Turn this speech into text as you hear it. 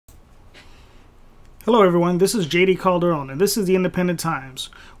Hello everyone, this is JD Calderon, and this is the Independent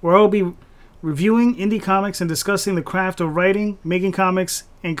Times, where I'll be reviewing indie comics and discussing the craft of writing, making comics,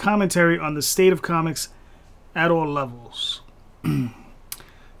 and commentary on the state of comics at all levels.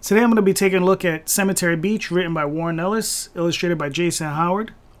 Today I'm going to be taking a look at Cemetery Beach, written by Warren Ellis, illustrated by Jason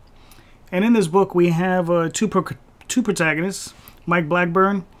Howard. And in this book we have two protagonists, Mike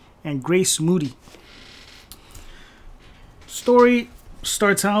Blackburn and Grace Moody. Story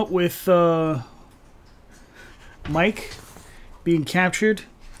starts out with Mike being captured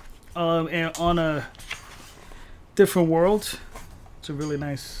and on a different world. It's a really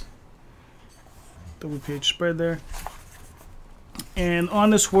nice double page spread there. And on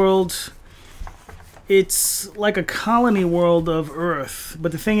this world, it's like a colony world of Earth.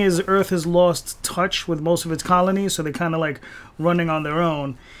 But the thing is, Earth has lost touch with most of its colonies, so they're kind of like running on their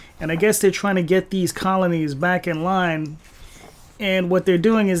own. And I guess they're trying to get these colonies back in line. And what they're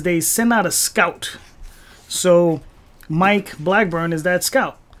doing is they send out a scout. So Mike Blackburn is that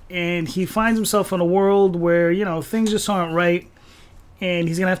scout, and he finds himself in a world where, you know, things just aren't right, and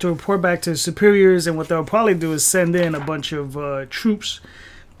he's gonna have to report back to his superiors, and what they'll probably do is send in a bunch of troops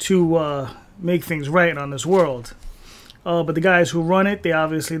to make things right on this world. But the guys who run it, they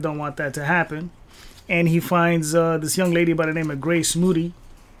obviously don't want that to happen, and he finds this young lady by the name of Grace Moody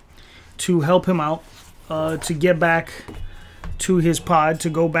to help him out to get back to his pod, to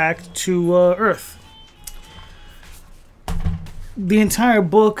go back to Earth. The entire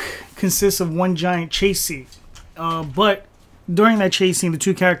book consists of one giant chase scene, but during that chase scene, the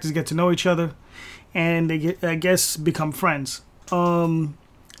two characters get to know each other, and they get, I guess, become friends.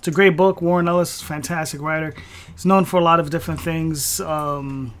 It's a great book. Warren Ellis is a fantastic writer. He's known for a lot of different things,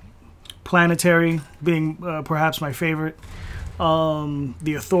 Planetary being perhaps my favorite,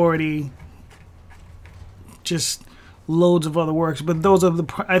 The Authority, just loads of other works, but those are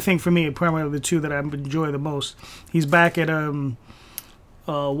I think for me primarily the two that I enjoy the most. He's back at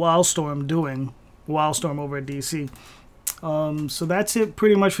Wildstorm doing Wildstorm over at DC. So that's it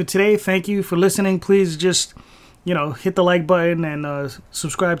pretty much for today. Thank you for listening. Please just, you know, hit the like button and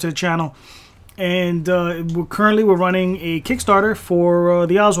subscribe to the channel. And we're running a Kickstarter for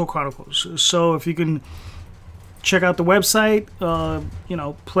the Oswald Chronicles. So if you can check out the website, you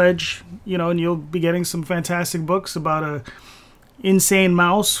know, pledge, you know, and you'll be getting some fantastic books about a insane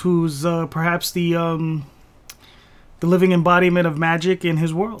mouse who's perhaps the living embodiment of magic in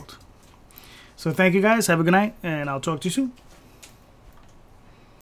his world. So thank you guys. Have a good night, and I'll talk to you soon.